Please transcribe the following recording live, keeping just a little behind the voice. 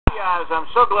Imtiaz, I'm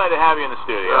so glad to have you in the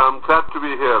studio. I'm glad to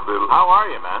be here, Bill. How are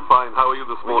you, man? Fine. How are you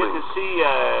this morning? We get to see,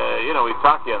 we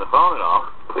talked to you on the phone and all.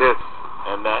 Yes.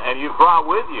 And you brought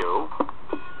with you...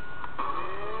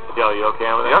 Joe, you okay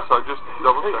with that? Yes, I just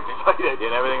double-checking. Get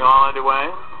everything all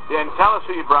underway? Yeah, and tell us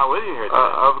who you brought with you here today.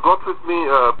 I've got with me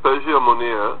Persia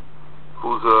Monir,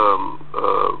 who's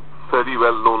a fairly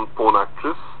well-known porn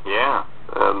actress. Yeah.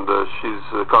 And she's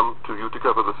come to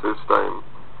Utica for the first time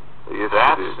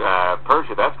yesterday. That's,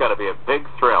 Persia, that's got to be a big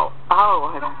thrill.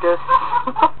 Oh, I'm just...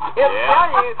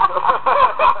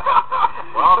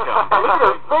 Welcome. Look at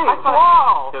her face.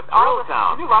 Wow. To Thrill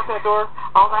Town. Can you lock that door?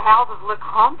 All the houses look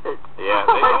haunted. Yeah,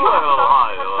 they do look a little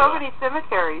haunted. There's so many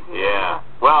cemeteries here. Yeah.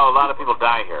 Well, a lot of people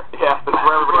die here. Yeah, that's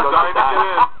where everybody goes to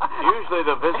die. Usually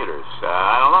the visitors.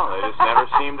 I don't know. They just never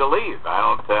seem to leave. I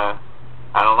don't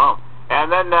know. And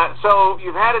then, so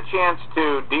you've had a chance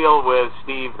to deal with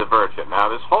Steve the Virgin. Now,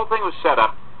 this whole thing was set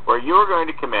up where you were going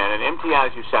to come in, and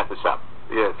Imtiaz, you set this up.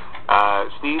 Yes.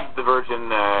 Steve the Virgin,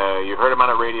 you heard him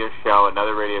on a radio show,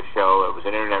 another radio show. It was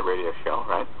an internet radio show,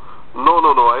 right? No.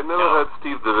 I never had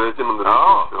Steve the Virgin on the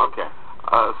radio show. Oh, okay.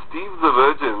 Steve the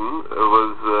Virgin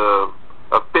was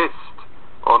a pest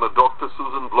on a Dr.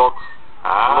 Susan Block's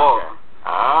blog. Okay.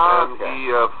 And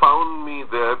he found me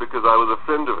there because I was a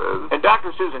friend of hers. And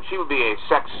Dr. Susan, she would be a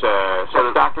sex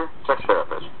doctor? Sex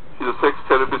therapist. She's a sex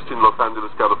therapist in Los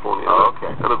Angeles, California. Oh, okay.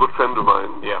 And a good friend of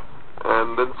mine. Yeah.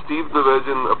 And then Steve the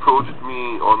Virgin approached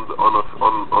me on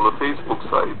a Facebook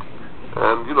site.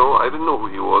 And, I didn't know who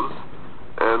he was.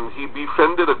 And he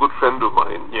befriended a good friend of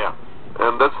mine. Yeah.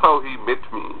 And that's how he met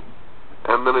me.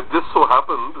 And then it just so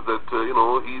happened that,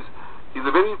 he's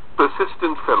a very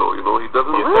persistent fellow, He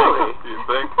doesn't... You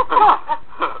think?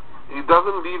 He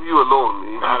doesn't leave you alone.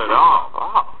 Not at all.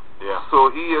 Wow. Yeah. So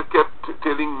he kept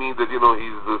telling me that,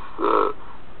 he's this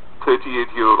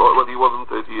 38-year-old, well, he wasn't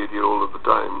 38-year-old at the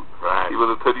time. Right. He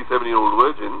was a 37-year-old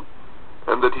virgin,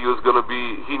 and that he was going to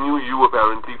be, he knew you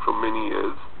apparently from many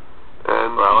years.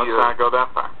 And well, let's not go that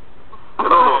far.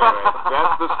 No.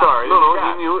 That's the story. No,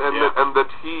 he knew, and that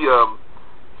he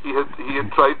had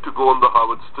tried to go on the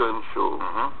Howard Stern show.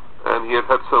 And he had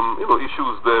some,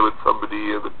 issues there with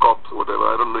somebody, the cops or whatever.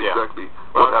 I don't know exactly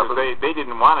what happened. They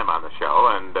didn't want him on the show,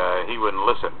 and he wouldn't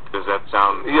listen. Does that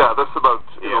sound... Yeah, that's about,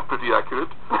 pretty accurate.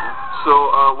 So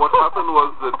what happened was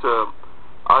that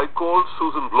I called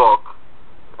Susan Block,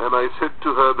 and I said to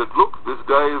her that, look, this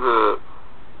guy is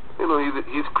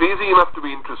he's crazy enough to be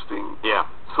interesting. Yeah.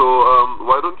 So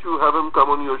why don't you have him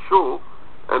come on your show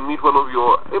and meet one of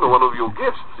your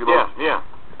guests, Yeah.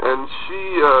 And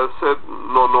she said,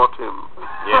 no, not him.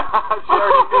 Yeah. She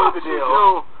already knew the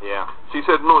deal. Yeah. She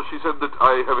said, no, she said that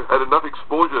I have had enough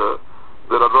exposure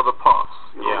that I'd rather pass,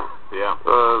 Yeah.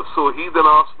 So he then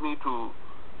asked me to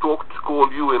call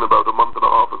you in about a month and a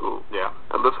half ago. Yeah.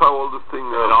 And that's how all this thing...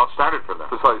 it all started from there.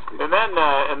 Precisely. And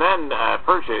then,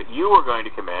 Persia, you were going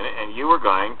to come in and you were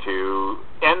going to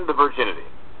end the virginity.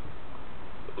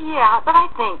 Yeah, but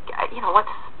I think, what's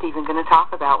Stephen going to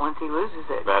talk about once he loses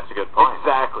it? That's a good point.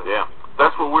 Exactly. Yeah.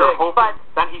 That's what we're hoping. But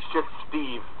then he's just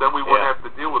Steve. Then we wouldn't have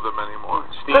to deal with him anymore.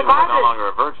 Steve is no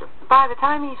longer a virgin. By the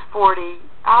time he's 40,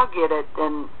 I'll get it,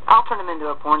 and I'll turn him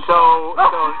into a porn star.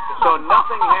 So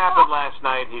nothing happened last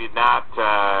night. He did not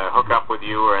hook up with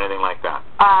you or anything like that?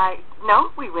 No,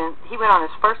 he went on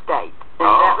his first date, and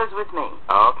that was with me.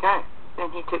 Okay. And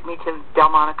he took me to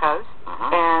Delmonico's,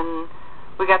 and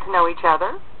we got to know each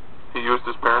other. He used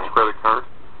his parents' credit card?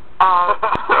 No,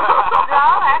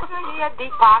 actually, he had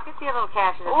deep pockets. He had a little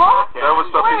cash in his pocket. That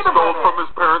was stuff he stole from his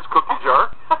parents' cookie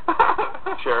jar?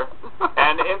 Sure.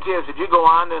 And Imtiaz, did you go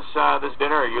on this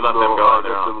dinner, or you let them go on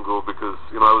their own? No, I let them go because,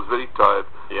 I was very tired.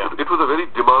 Yeah. It was a very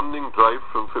demanding drive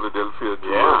from Philadelphia to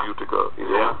Utica.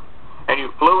 Yeah. And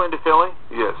you flew into Philly?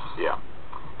 Yes. Yeah.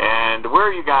 And where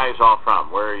are you guys all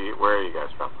from? Where are you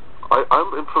guys from?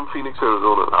 I'm from Phoenix,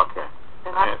 Arizona. Okay.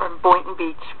 And I'm from Boynton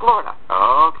Beach, Florida.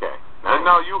 Okay. Nice. And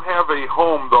now you have a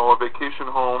home, though, a vacation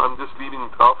home. I'm just leaving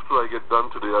after I get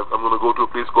done today. I'm going to go to a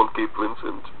place called Cape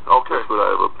Vincent. Okay. That's where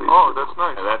I have a place. Oh, that's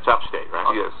nice. And that's upstate, right?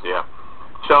 Yes. Yeah.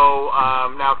 So,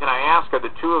 now can I ask, are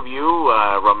the two of you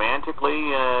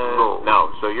romantically? No. No.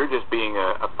 So you're just being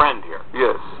a friend here?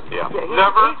 Yes. Yeah.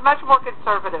 He's much more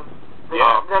conservative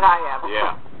than I am.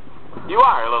 Yeah. You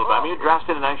are a little bit. I mean, you're dressed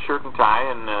in a nice shirt and tie,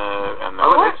 and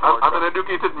I'm an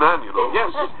educated man,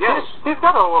 Yes. He's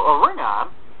got a ring on.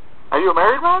 Are you a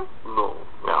married man? No.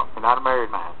 No, you're not a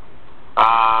married man.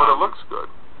 But it looks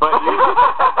good. But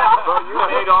you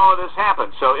made all of this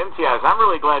happen. So, Imtiaz, I'm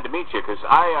really glad to meet you because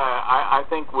I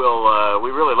think we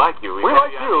really like you. We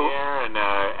like you. On the air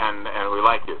and we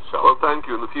like you. So. Well, thank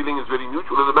you. And the feeling is very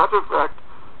mutual. As a matter of fact,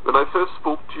 when I first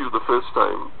spoke to you the first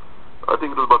time, I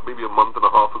think it was about maybe a month and a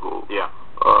half ago. Yeah.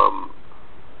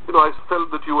 I felt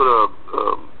that you were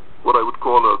what I would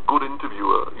call a good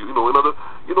interviewer.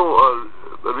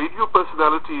 A radio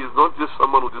personality is not just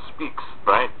someone who just speaks.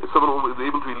 Right. It's someone who is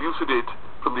able to elucidate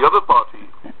from the other party,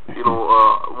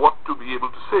 what to be able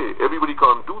to say. Everybody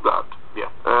can't do that.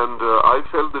 Yeah. And I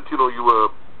felt that, you were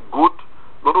good.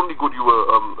 Not only good, you were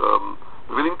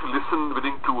willing to listen,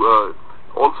 willing to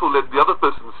also let the other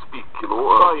person speak,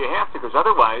 Well, you have to, because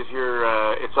otherwise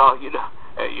it's all, you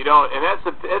don't, and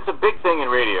that's a big thing in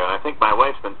radio, and I think my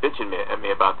wife's been bitching at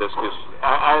me about this, because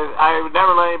I would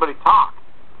never let anybody talk.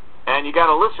 And you got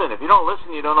to listen. If you don't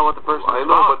listen, you don't know what the person is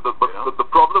about. But the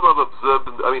problem I've observed,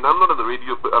 I'm not on the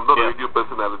radio. I'm not a radio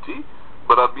personality,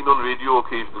 but I've been on radio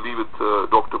occasionally with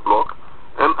Dr. Block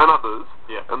and others.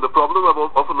 Yeah. And the problem I've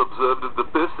often observed is the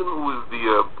person who is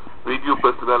the radio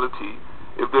personality.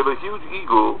 If they have a huge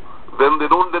ego, then they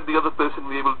don't let the other person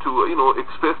be able to,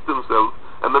 express themselves,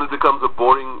 and then it becomes a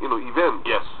boring, event.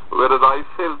 Yes. Whereas I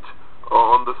felt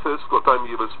on the first time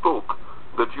you ever spoke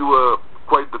that you were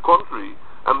quite the contrary.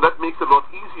 And that makes it a lot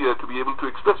easier to be able to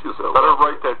express yourself. Better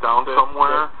write that down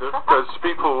somewhere, because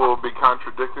people will be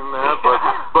contradicting that.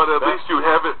 But at least you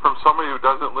have it from somebody who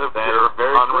doesn't live there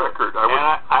on record.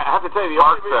 I have to tell you,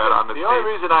 the only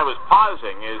reason I was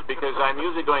pausing is because I'm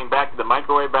usually going back to the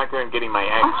microwave back there and getting my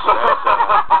eggs.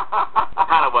 That's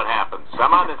kind of what happens.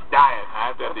 I'm on this diet. I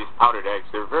have to have these powdered eggs.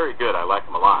 They're very good. I like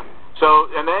them a lot. So,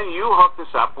 and then you hooked us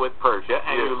up with Persia,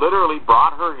 and you literally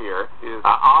brought her here. Yes.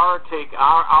 Our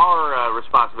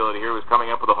responsibility here was coming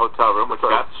up with a hotel room, which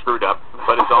got screwed up,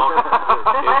 but it's all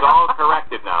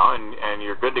corrected now, and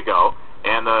you're good to go.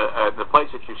 And the place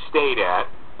that you stayed at,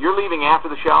 you're leaving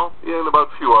after the show? Yeah, in about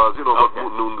a few hours, about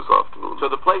noon this afternoon. So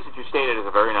the place that you stayed at is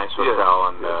a very nice hotel,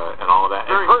 and all of that.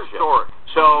 Very historic.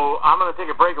 So I'm going to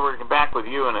take a break, and we're going to come back with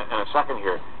you in a second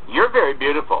here. You're very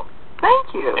beautiful.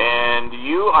 Thank you. And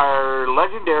you are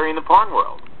legendary in the porn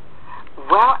world.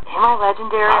 Well, am I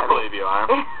legendary? I believe you are.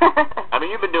 I mean,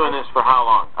 you've been doing this for how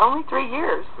long? Only 3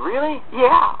 years. Really?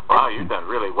 Yeah. Wow, you've done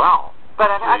really well.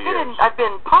 But I've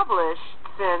been published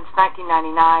since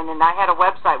 1999, and I had a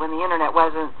website when the internet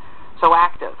wasn't so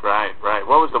active. Right.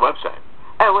 What was the website?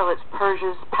 Oh, well, it's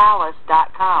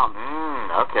PersiaPalace.com.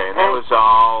 Okay, and that was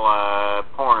all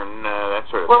porn, that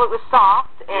sort of thing. Well, it was soft,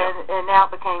 and now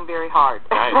it became very hard.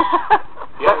 Nice.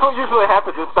 That's what usually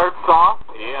happens. It starts soft.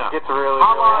 Yeah. It gets really,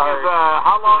 how really hard.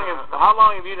 How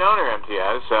long have you known her,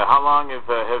 Imtiaz? How long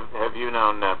have you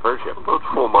known Persia? About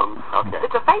 4 months. Okay.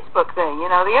 It's a Facebook thing,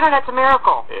 the internet's a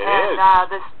miracle. It is.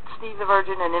 This Steve the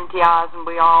Virgin and Imtiaz, and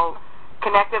we all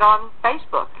connected on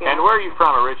Facebook. And where are you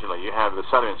from originally? You have the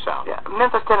Southern Sound. Yeah,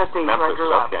 Memphis, Tennessee. Memphis, where I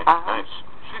grew up. okay, nice.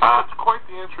 She's got quite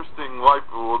the interesting life.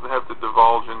 We'll have to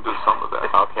divulge into some of that.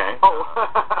 Okay. Oh.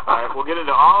 All right, we'll get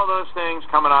into all of those things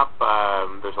coming up.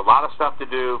 There's a lot of stuff to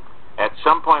do. At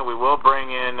some point, we will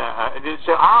bring in.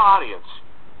 So our audience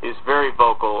is very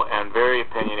vocal and very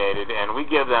opinionated, and we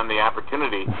give them the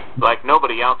opportunity, like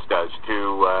nobody else does,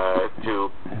 to.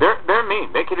 They're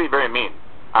mean. They can be very mean.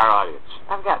 Our audience.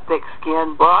 I've got thick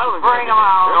skin. Well, I don't bring them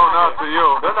on. No, not to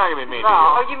you. They're not going to be mean to No.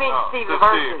 you. Oh, you mean Steve the to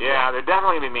Virgin? Steve. Yeah, they're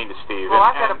definitely going to be mean to Steve. Well,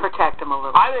 I've got to protect him a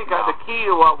little. I think the key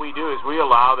to what we do is we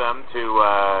allow them to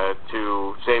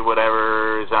say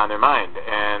whatever is on their mind,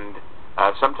 and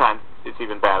sometimes it's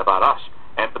even bad about us.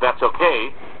 But that's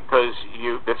okay, because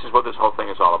this is what this whole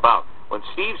thing is all about. When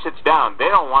Steve sits down,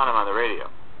 they don't want him on the radio.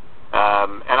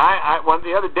 And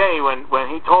the other day when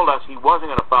he told us he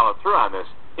wasn't going to follow through on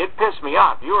this, it pissed me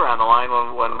off. You were on the line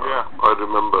when Yeah, I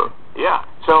remember. Yeah.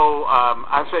 So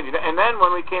I said, and then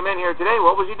when we came in here today,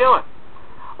 what was he doing?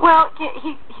 Well,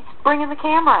 he's bringing the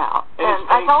camera out, and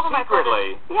I told him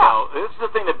secretly. This is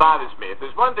the thing that bothers me. If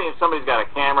there's one thing, if somebody's got a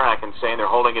camera, I can say, and they're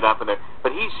holding it up,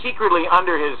 but he's secretly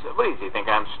under his. What does he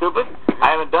think? I'm stupid?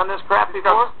 I haven't done this crap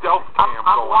before.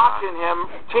 I'm watching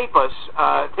him tape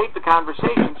the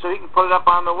conversation, so he can put it up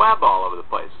on the web all over the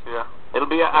place. Yeah. It'll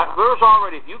be there's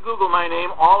already, if you Google my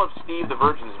name, all of Steve the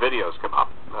Virgin's videos come up.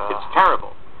 It's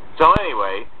terrible. So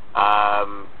anyway,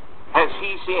 has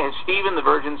Stephen the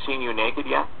Virgin seen you naked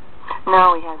yet?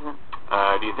 No, he hasn't.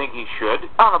 Do you think he should?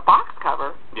 On a box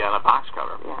cover. Yeah, on a box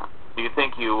cover. Yeah. Do you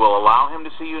think you will allow him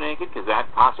to see you naked? Could that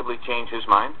possibly change his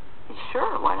mind?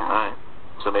 Sure, why not? All right.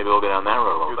 So maybe we'll get on that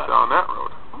road a little bit. Get down that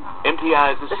road.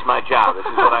 Imtiaz, this is my job. This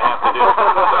is what I have to do.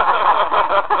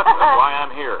 That's why I'm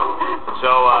here.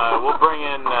 So we'll bring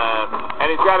in, and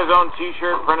he's got his own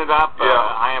T-shirt printed up.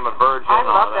 I am a virgin. I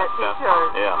love all that that stuff.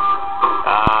 T-shirt.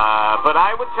 Yeah. But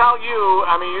I would tell you,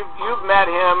 I mean, you've met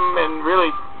him and really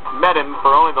met him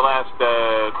for only the last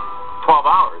 12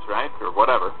 hours, right? Or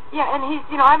whatever. Yeah, and he's,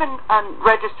 you know, I'm a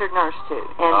registered nurse, too.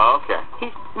 And okay.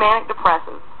 he's manic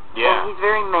depressive. Yeah. And he's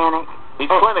very manic. He's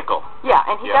clinical. Yeah,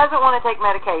 and he doesn't want to take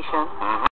medication.